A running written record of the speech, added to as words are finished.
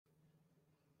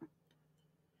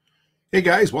Hey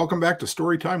guys, welcome back to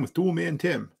Storytime with Toolman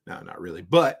Tim. No, not really,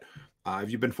 but if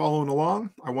you've been following along,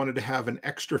 I wanted to have an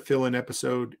extra fill-in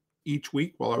episode each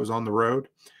week while I was on the road.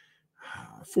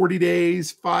 40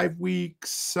 days, 5 weeks,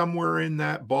 somewhere in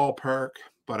that ballpark,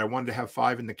 but I wanted to have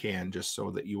 5 in the can just so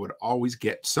that you would always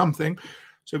get something.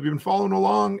 So if you've been following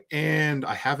along and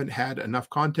I haven't had enough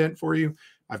content for you,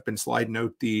 I've been sliding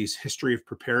out these history of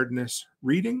preparedness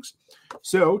readings.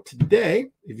 So today,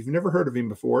 if you've never heard of him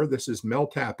before, this is Mel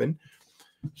Tappen.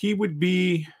 He would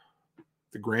be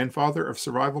the grandfather of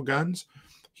survival guns.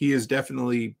 He is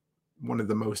definitely one of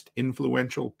the most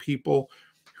influential people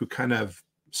who kind of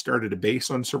started a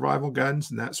base on survival guns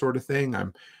and that sort of thing.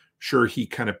 I'm sure he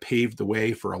kind of paved the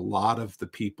way for a lot of the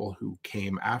people who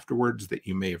came afterwards that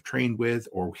you may have trained with,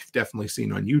 or we've definitely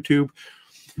seen on YouTube.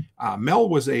 Mel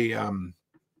was he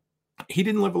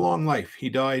didn't live a long life. He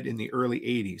died in the early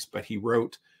 80s, but he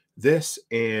wrote this,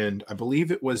 and I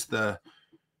believe it was the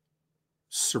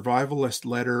survivalist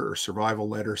letter or survival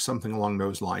letter, something along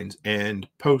those lines. And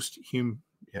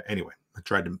anyway, I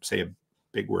tried to say a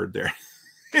big word there.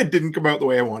 It didn't come out the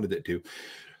way I wanted it to.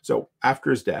 So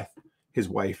after his death, his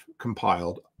wife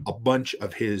compiled a bunch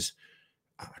of his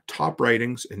top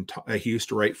writings, and he used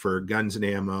to write for Guns and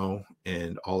Ammo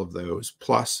and all of those,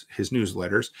 plus his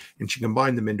newsletters, and she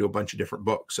combined them into a bunch of different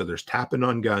books. So there's Tappen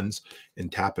on Guns and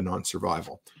Tappen on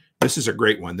Survival. This is a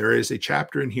great one. There is a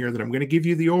chapter in here that I'm going to give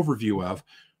you the overview of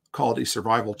called A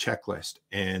Survival Checklist.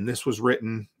 And this was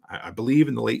written, I believe,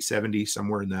 in the late 70s,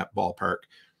 somewhere in that ballpark.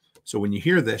 So when you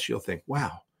hear this, you'll think,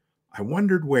 wow, I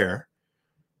wondered where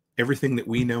everything that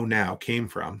we know now came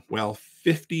from. Well,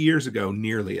 50 years ago,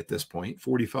 nearly at this point,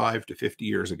 45 to 50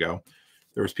 years ago,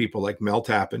 there was people like Mel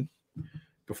Tappen.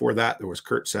 Before that, there was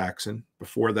Kurt Saxon.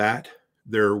 Before that,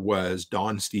 there was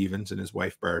Don Stevens and his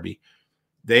wife, Barbie.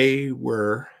 They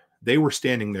were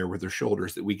standing there with their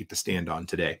shoulders that we get to stand on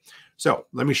today. So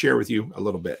let me share with you a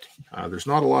little bit. There's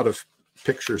not a lot of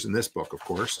pictures in this book, of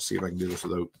course. Let's see if I can do this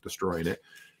without destroying it.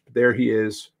 But there he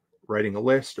is writing a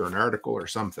list or an article or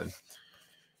something.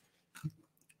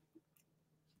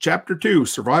 Chapter 2,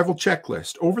 Survival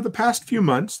Checklist. Over the past few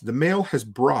months, the mail has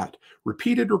brought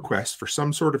repeated requests for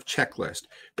some sort of checklist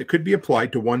that could be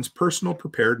applied to one's personal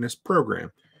preparedness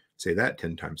program. Say that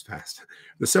 10 times fast.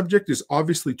 The subject is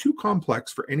obviously too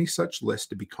complex for any such list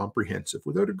to be comprehensive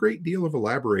without a great deal of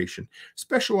elaboration,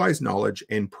 specialized knowledge,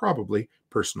 and probably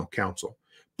personal counsel.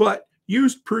 But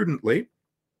used prudently,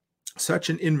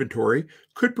 such an inventory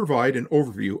could provide an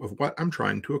overview of what I'm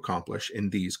trying to accomplish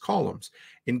in these columns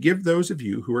and give those of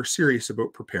you who are serious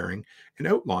about preparing an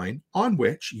outline on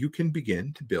which you can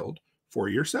begin to build for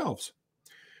yourselves.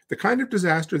 The kind of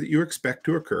disaster that you expect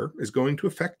to occur is going to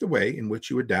affect the way in which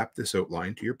you adapt this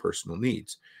outline to your personal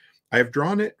needs. I have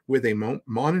drawn it with a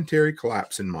monetary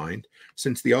collapse in mind,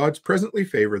 since the odds presently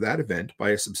favor that event by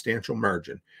a substantial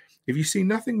margin. If you see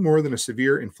nothing more than a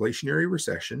severe inflationary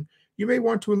recession, you may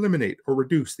want to eliminate or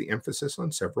reduce the emphasis on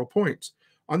several points.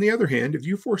 On the other hand, if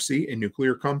you foresee a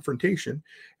nuclear confrontation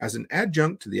as an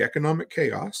adjunct to the economic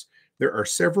chaos, there are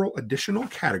several additional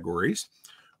categories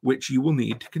which you will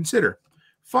need to consider.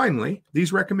 Finally,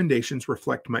 these recommendations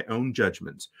reflect my own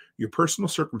judgments. Your personal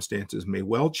circumstances may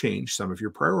well change some of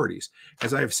your priorities,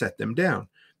 as I have set them down.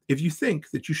 If you think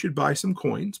that you should buy some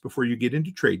coins before you get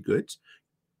into trade goods,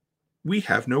 we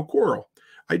have no quarrel.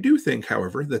 I do think,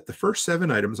 however, that the first 7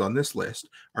 items on this list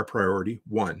are priority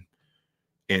 1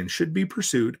 and should be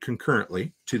pursued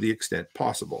concurrently to the extent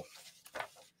possible.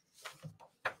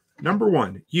 Number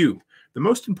 1, you. The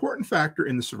most important factor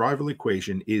in the survival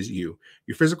equation is you,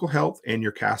 your physical health, and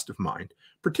your cast of mind,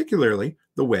 particularly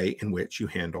the way in which you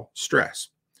handle stress.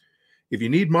 If you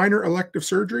need minor elective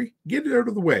surgery, get it out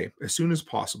of the way as soon as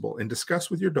possible and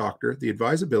discuss with your doctor the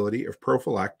advisability of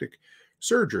prophylactic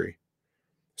surgery,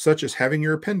 such as having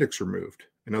your appendix removed.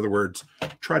 In other words,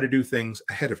 try to do things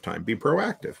ahead of time. Be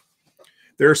proactive.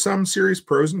 There are some serious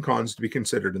pros and cons to be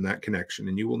considered in that connection,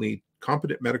 and you will need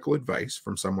competent medical advice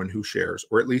from someone who shares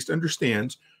or at least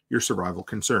understands your survival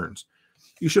concerns.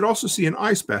 You should also see an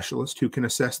eye specialist who can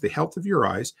assess the health of your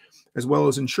eyes, as well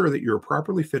as ensure that you are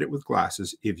properly fitted with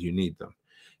glasses if you need them.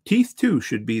 Teeth, too,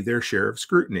 should be their share of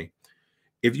scrutiny.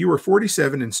 If you are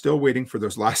 47 and still waiting for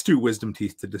those last 2 wisdom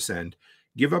teeth to descend,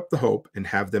 give up the hope and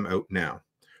have them out now,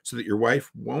 so that your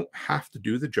wife won't have to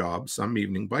do the job some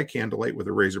evening by candlelight with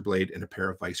a razor blade and a pair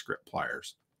of vice grip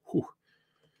pliers. Whew.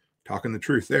 Talking the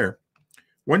truth there.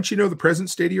 Once you know the present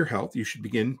state of your health, you should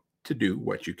begin to do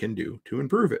what you can do to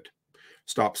improve it.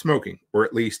 Stop smoking, or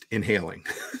at least inhaling.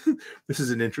 This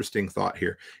is an interesting thought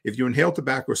here. If you inhale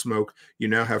tobacco smoke, you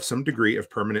now have some degree of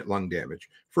permanent lung damage.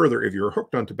 Further, if you're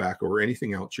hooked on tobacco or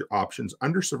anything else, your options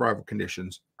under survival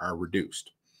conditions are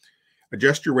reduced.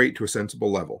 Adjust your weight to a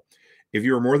sensible level. If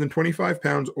you are more than 25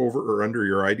 pounds over or under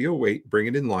your ideal weight, bring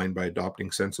it in line by adopting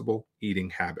sensible eating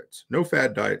habits. No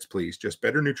fad diets, please, just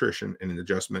better nutrition and an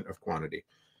adjustment of quantity.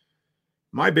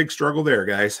 My big struggle there,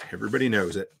 guys. Everybody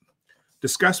knows it.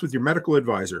 Discuss with your medical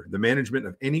advisor the management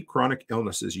of any chronic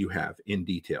illnesses you have in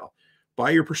detail.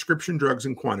 Buy your prescription drugs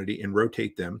in quantity and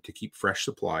rotate them to keep fresh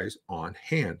supplies on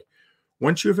hand.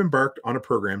 Once you have embarked on a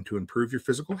program to improve your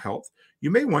physical health, you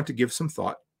may want to give some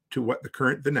thought to what the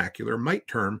current vernacular might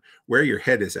term where your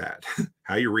head is at,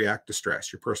 how you react to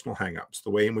stress, your personal hangups, the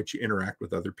way in which you interact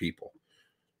with other people.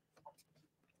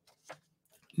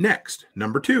 Next,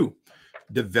 number 2,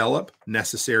 develop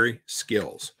necessary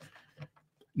skills.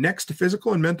 Next to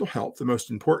physical and mental health, the most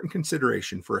important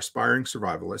consideration for aspiring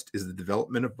survivalist is the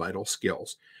development of vital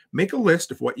skills. Make a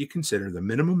list of what you consider the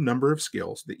minimum number of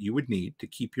skills that you would need to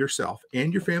keep yourself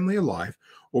and your family alive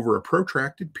over a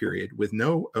protracted period with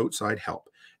no outside help,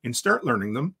 and start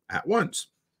learning them at once.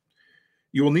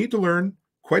 You will need to learn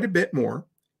quite a bit more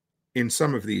in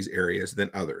some of these areas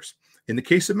than others. In the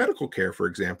case of medical care, for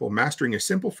example, mastering a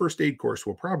simple first aid course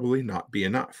will probably not be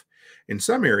enough. In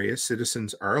some areas,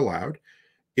 citizens are allowed,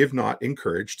 if not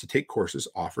encouraged, to take courses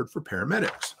offered for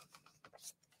paramedics.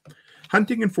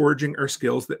 Hunting and foraging are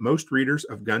skills that most readers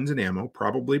of Guns and Ammo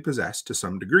probably possess to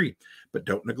some degree, but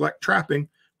don't neglect trapping,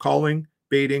 calling,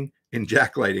 baiting, and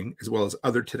jacklighting, as well as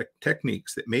other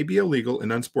techniques that may be illegal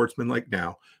and unsportsmanlike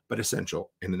now, but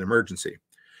essential in an emergency.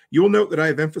 You will note that I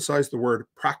have emphasized the word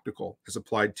practical as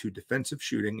applied to defensive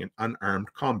shooting and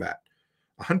unarmed combat.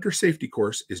 A hunter safety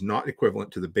course is not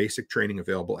equivalent to the basic training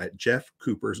available at Jeff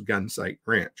Cooper's Gun Sight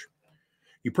Ranch.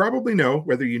 You probably know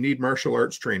whether you need martial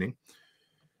arts training,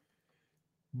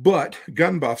 but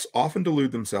gun buffs often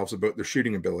delude themselves about their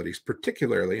shooting abilities,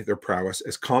 particularly their prowess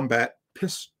as combat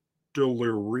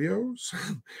pistolerios.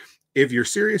 If you're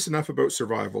serious enough about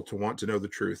survival to want to know the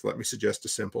truth, let me suggest a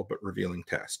simple but revealing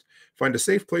test. Find a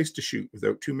safe place to shoot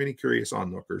without too many curious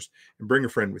onlookers and bring a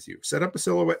friend with you. Set up a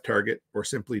silhouette target or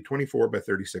simply 24 by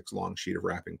 36 long sheet of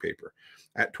wrapping paper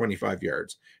at 25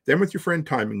 yards. Then with your friend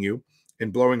timing you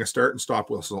and blowing a start and stop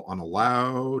whistle on a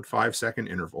loud 5-second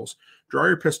intervals, draw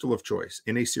your pistol of choice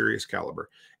in a serious caliber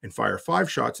and fire 5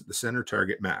 shots at the center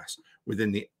target mass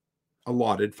within the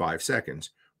allotted 5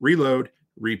 seconds. Reload,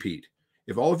 repeat.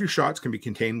 If all of your shots can be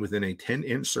contained within a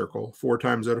 10-inch circle 4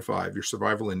 times out of 5, your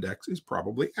survival index is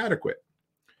probably adequate.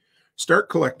 Start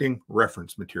collecting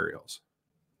reference materials.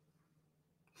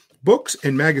 Books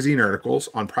and magazine articles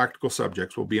on practical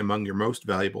subjects will be among your most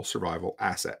valuable survival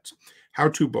assets.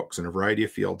 How-to books in a variety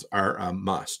of fields are a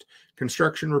must.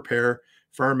 Construction, repair,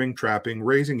 farming, trapping,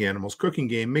 raising animals, cooking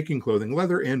game, making clothing,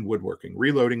 leather and woodworking,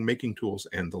 reloading, making tools,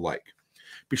 and the like.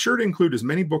 Be sure to include as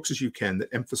many books as you can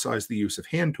that emphasize the use of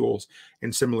hand tools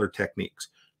and similar techniques.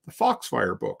 The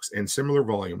Foxfire books and similar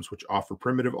volumes which offer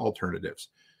primitive alternatives.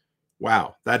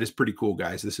 Wow, that is pretty cool,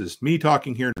 guys. This is me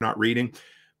talking here, not reading,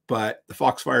 but the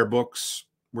Foxfire books,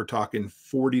 we're talking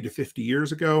 40 to 50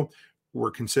 years ago,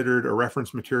 were considered a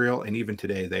reference material, and even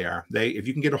today they are. If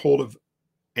you can get a hold of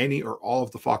any or all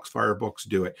of the Foxfire books,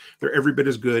 do it. They're every bit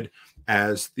as good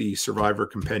as the Survivor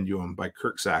Compendium by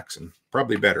Kirk Saxon,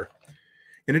 probably better.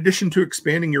 In addition to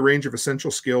expanding your range of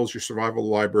essential skills, your survival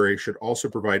library should also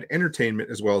provide entertainment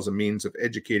as well as a means of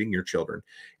educating your children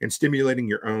and stimulating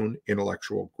your own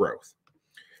intellectual growth.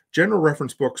 General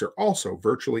reference books are also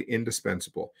virtually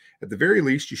indispensable. At the very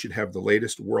least, you should have the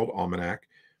latest World Almanac,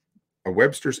 a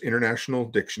Webster's International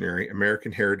Dictionary,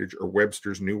 American Heritage, or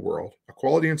Webster's New World. A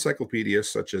quality encyclopedia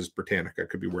such as Britannica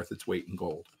could be worth its weight in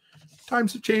gold.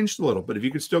 Times have changed a little, but if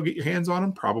you could still get your hands on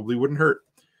them, probably wouldn't hurt.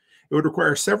 It would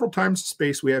require several times the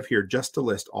space we have here just to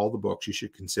list all the books you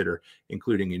should consider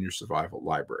including in your survival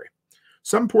library.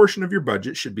 Some portion of your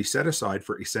budget should be set aside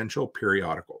for essential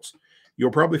periodicals.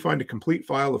 You'll probably find a complete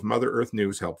file of Mother Earth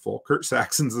news helpful. Kurt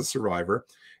Saxon's The Survivor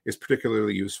is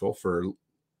particularly useful for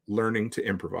learning to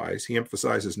improvise. He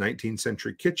emphasizes 19th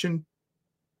century kitchen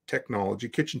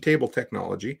table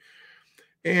technology.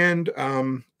 And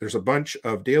there's a bunch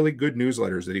of daily good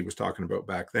newsletters that he was talking about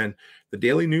back then. The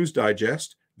Daily News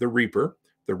Digest, The Reaper,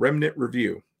 The Remnant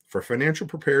Review. For financial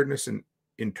preparedness and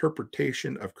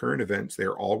interpretation of current events, they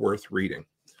are all worth reading.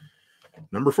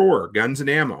 Number 4, guns and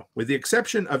ammo. With the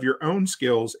exception of your own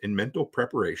skills and mental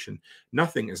preparation,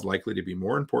 nothing is likely to be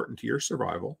more important to your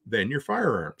survival than your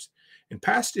firearms. In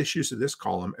past issues of this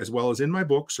column, as well as in my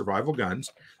book, Survival Guns,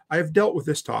 I have dealt with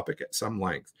this topic at some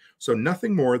length, so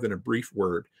nothing more than a brief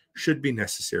word should be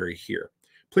necessary here.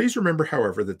 Please remember,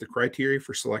 however, that the criteria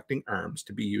for selecting arms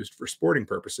to be used for sporting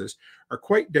purposes are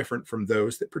quite different from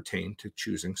those that pertain to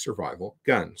choosing survival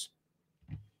guns.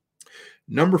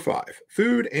 Number 5,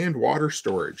 food and water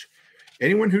storage.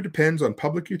 Anyone who depends on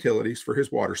public utilities for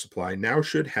his water supply now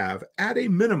should have, at a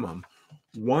minimum,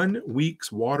 1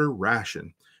 week's water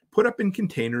ration put up in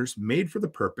containers made for the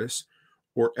purpose,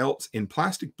 or else in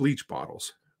plastic bleach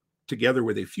bottles, together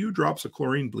with a few drops of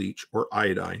chlorine bleach or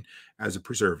iodine as a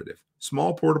preservative.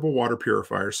 Small portable water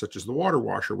purifiers such as the water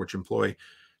washer, which employ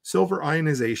silver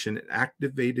ionization and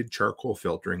activated charcoal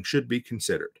filtering, should be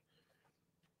considered.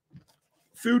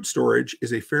 Food storage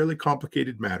is a fairly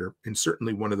complicated matter and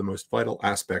certainly one of the most vital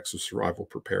aspects of survival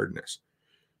preparedness.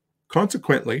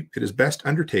 Consequently, it is best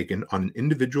undertaken on an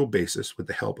individual basis with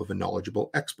the help of a knowledgeable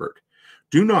expert.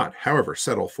 Do not, however,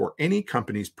 settle for any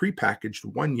company's prepackaged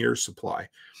 1 year's supply.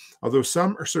 Although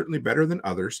some are certainly better than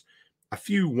others, a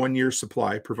few 1 year's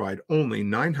supply provide only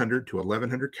 900 to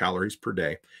 1100 calories per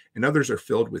day, and others are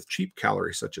filled with cheap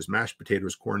calories such as mashed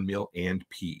potatoes, cornmeal, and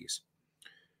peas.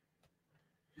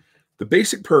 The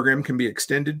basic program can be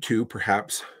extended to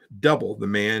perhaps double the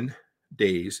man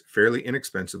days fairly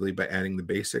inexpensively by adding the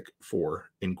basic 4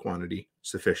 in quantity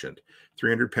sufficient.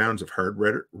 300 pounds of hard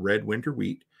red winter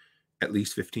wheat, at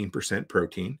least 15%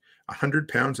 protein, 100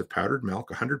 pounds of powdered milk,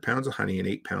 100 pounds of honey, and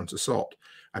 8 pounds of salt.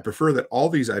 I prefer that all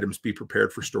these items be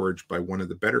prepared for storage by one of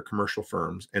the better commercial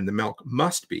firms, and the milk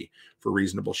must be for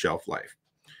reasonable shelf life.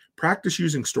 Practice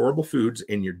using storable foods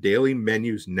in your daily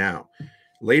menus now.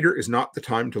 Later is not the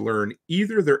time to learn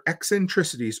either their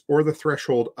eccentricities or the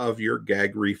threshold of your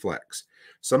gag reflex.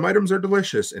 Some items are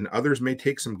delicious and others may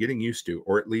take some getting used to,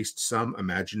 or at least some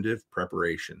imaginative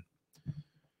preparation.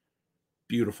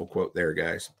 Beautiful quote there,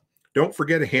 guys. Don't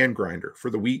forget a hand grinder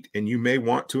for the wheat, and you may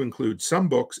want to include some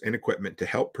books and equipment to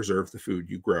help preserve the food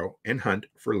you grow and hunt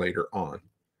for later on.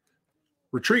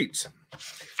 Retreats.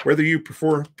 Whether you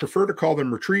prefer to call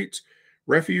them retreats,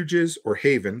 refuges, or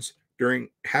havens,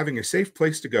 having a safe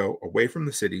place to go away from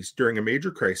the cities during a major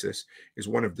crisis is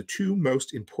one of the 2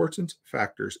 most important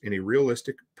factors in a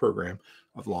realistic program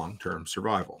of long-term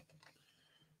survival.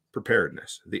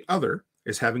 Preparedness. The other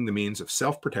is having the means of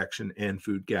self-protection and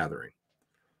food gathering.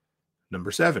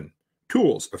 Number 7,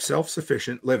 tools of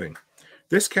self-sufficient living.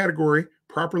 This category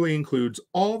properly includes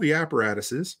all the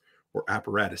apparatuses or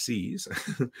apparatuses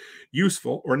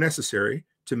useful or necessary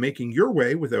to making your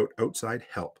way without outside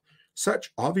help.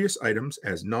 Such obvious items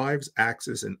as knives,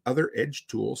 axes, and other edged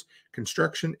tools,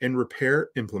 construction and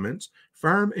repair implements,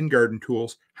 farm and garden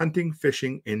tools, hunting,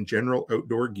 fishing, and general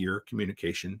outdoor gear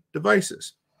communication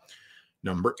devices.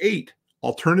 Number 8,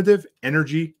 alternative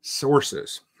energy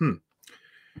sources. Been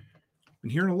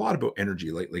hearing a lot about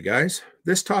energy lately, guys.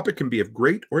 This topic can be of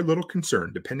great or little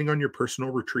concern depending on your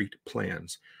personal retreat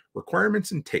plans,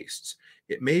 requirements, and tastes.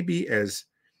 It may be as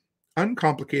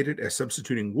uncomplicated as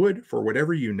substituting wood for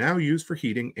whatever you now use for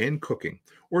heating and cooking,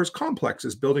 or as complex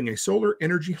as building a solar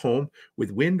energy home with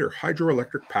wind or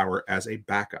hydroelectric power as a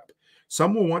backup.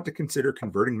 Some will want to consider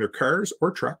converting their cars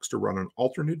or trucks to run on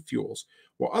alternate fuels,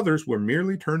 while others will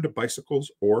merely turn to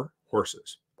bicycles or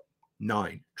horses.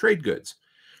 9, trade goods.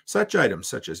 Such items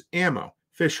such as ammo,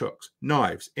 fish hooks,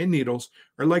 knives, and needles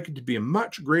are likely to be a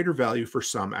much greater value for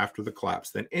some after the collapse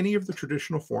than any of the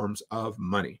traditional forms of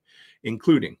money,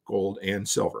 including gold and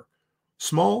silver.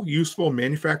 Small, useful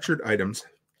manufactured items,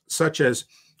 such as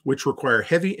which require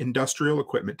heavy industrial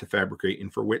equipment to fabricate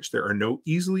and for which there are no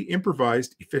easily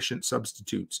improvised, efficient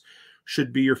substitutes,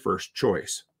 should be your first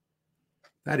choice.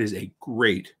 That is a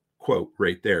great quote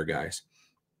right there, guys.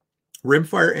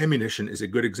 Rimfire ammunition is a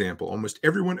good example. Almost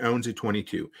everyone owns a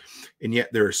 .22, and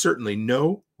yet there is certainly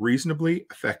no reasonably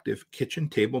effective kitchen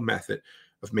table method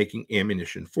of making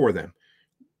ammunition for them.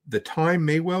 The time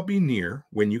may well be near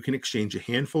when you can exchange a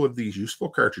handful of these useful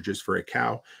cartridges for a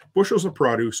cow, bushels of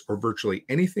produce, or virtually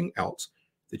anything else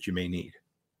that you may need.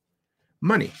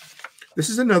 Money. This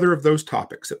is another of those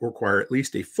topics that require at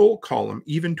least a full column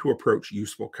even to approach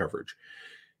useful coverage.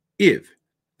 If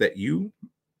you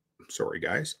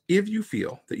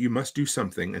feel that you must do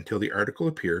something until the article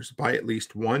appears, buy at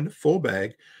least 1 full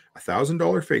bag,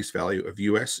 $1,000 face value of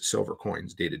U.S. silver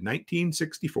coins dated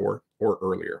 1964 or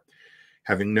earlier,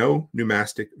 having no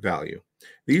numismatic value.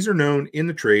 These are known in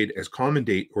the trade as common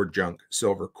date or junk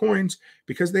silver coins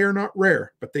because they are not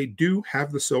rare, but they do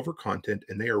have the silver content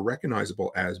and they are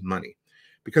recognizable as money.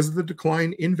 Because of the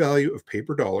decline in value of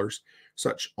paper dollars,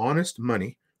 such honest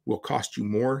money will cost you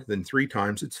more than 3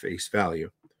 times its face value.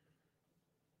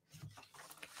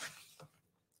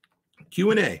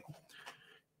 Q&A.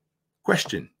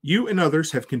 Question. You and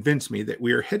others have convinced me that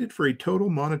we are headed for a total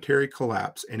monetary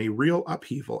collapse and a real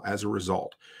upheaval as a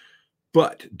result.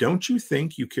 But don't you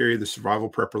think you carry the survival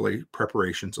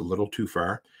preparations a little too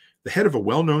far? The head of a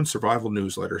well-known survival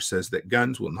newsletter says that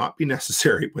guns will not be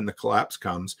necessary when the collapse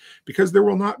comes because there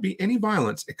will not be any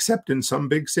violence except in some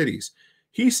big cities.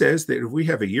 He says that if we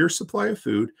have a year's supply of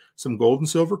food, some gold and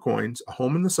silver coins, a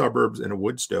home in the suburbs, and a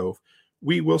wood stove,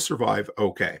 we will survive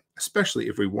okay, especially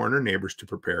if we warn our neighbors to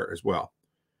prepare as well.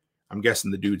 I'm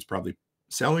guessing the dude's probably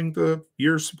selling the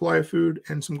year's supply of food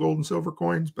and some gold and silver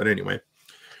coins, but anyway.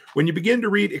 When you begin to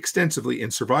read extensively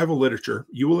in survival literature,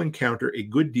 you will encounter a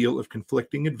good deal of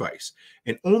conflicting advice,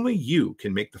 and only you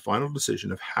can make the final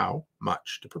decision of how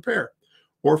much to prepare,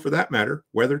 or for that matter,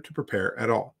 whether to prepare at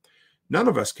all. None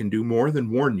of us can do more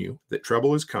than warn you that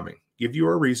trouble is coming, give you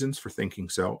our reasons for thinking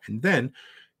so, and then,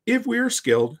 if we are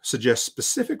skilled, suggest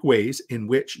specific ways in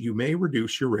which you may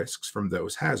reduce your risks from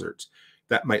those hazards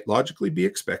that might logically be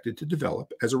expected to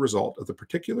develop as a result of the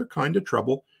particular kind of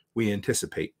trouble we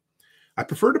anticipate. I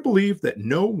prefer to believe that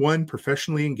no one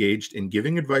professionally engaged in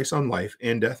giving advice on life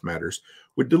and death matters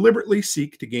would deliberately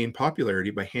seek to gain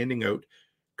popularity by handing out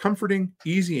comforting,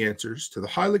 easy answers to the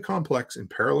highly complex and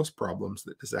perilous problems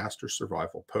that disaster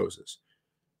survival poses.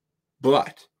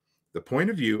 But the point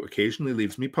of view occasionally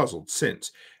leaves me puzzled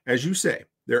since, as you say,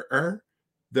 there are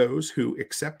those who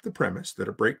accept the premise that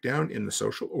a breakdown in the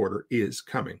social order is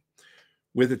coming.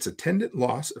 With its attendant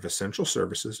loss of essential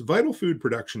services, vital food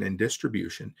production, and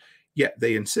distribution, yet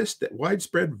they insist that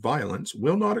widespread violence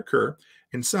will not occur,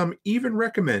 and some even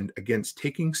recommend against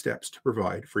taking steps to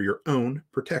provide for your own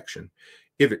protection,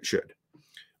 if it should.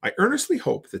 I earnestly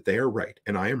hope that they are right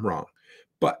and I am wrong,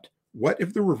 but what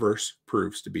if the reverse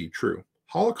proves to be true?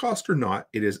 Holocaust or not,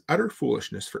 it is utter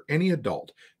foolishness for any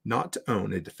adult not to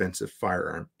own a defensive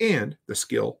firearm and the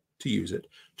skill to use it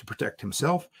to protect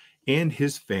himself and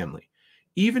his family.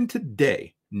 Even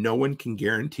today, no one can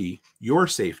guarantee your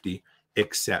safety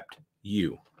except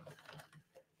you.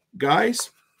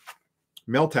 Guys,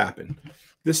 Mel Tappen,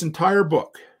 this entire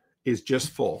book is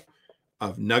just full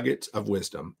of nuggets of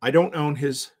wisdom. I don't own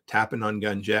his Tappen on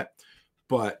Guns yet,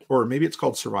 or maybe it's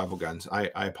called Survival Guns. I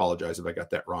apologize if I got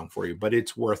that wrong for you, but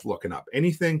it's worth looking up.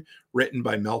 Anything written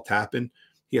by Mel Tappen,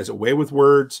 he has a way with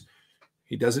words.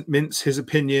 He doesn't mince his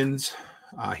opinions.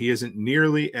 He isn't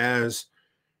nearly as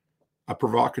a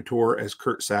provocateur as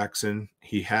Kurt Saxon.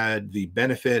 He had the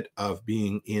benefit of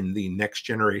being in the next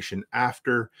generation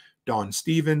after Don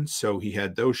Stevens, so he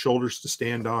had those shoulders to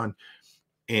stand on.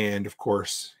 And of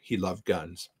course, he loved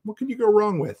guns. What can you go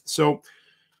wrong with? So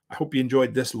I hope you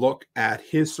enjoyed this look at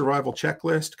his survival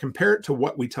checklist. Compare it to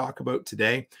what we talk about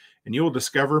today, and you will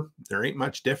discover there ain't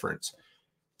much difference.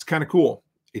 It's kind of cool.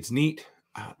 It's neat.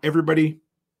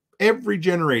 Every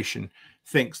generation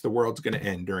thinks the world's going to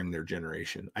end during their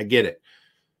generation. I get it.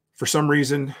 For some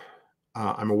reason,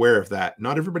 I'm aware of that.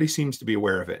 Not everybody seems to be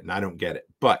aware of it, and I don't get it.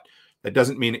 But that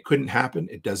doesn't mean it couldn't happen.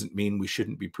 It doesn't mean we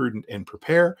shouldn't be prudent and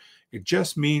prepare. It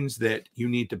just means that you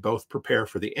need to both prepare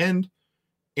for the end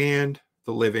and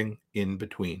the living in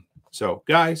between. So,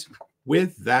 guys,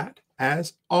 with that,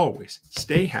 as always,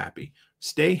 stay happy,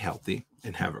 stay healthy,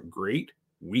 and have a great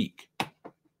week.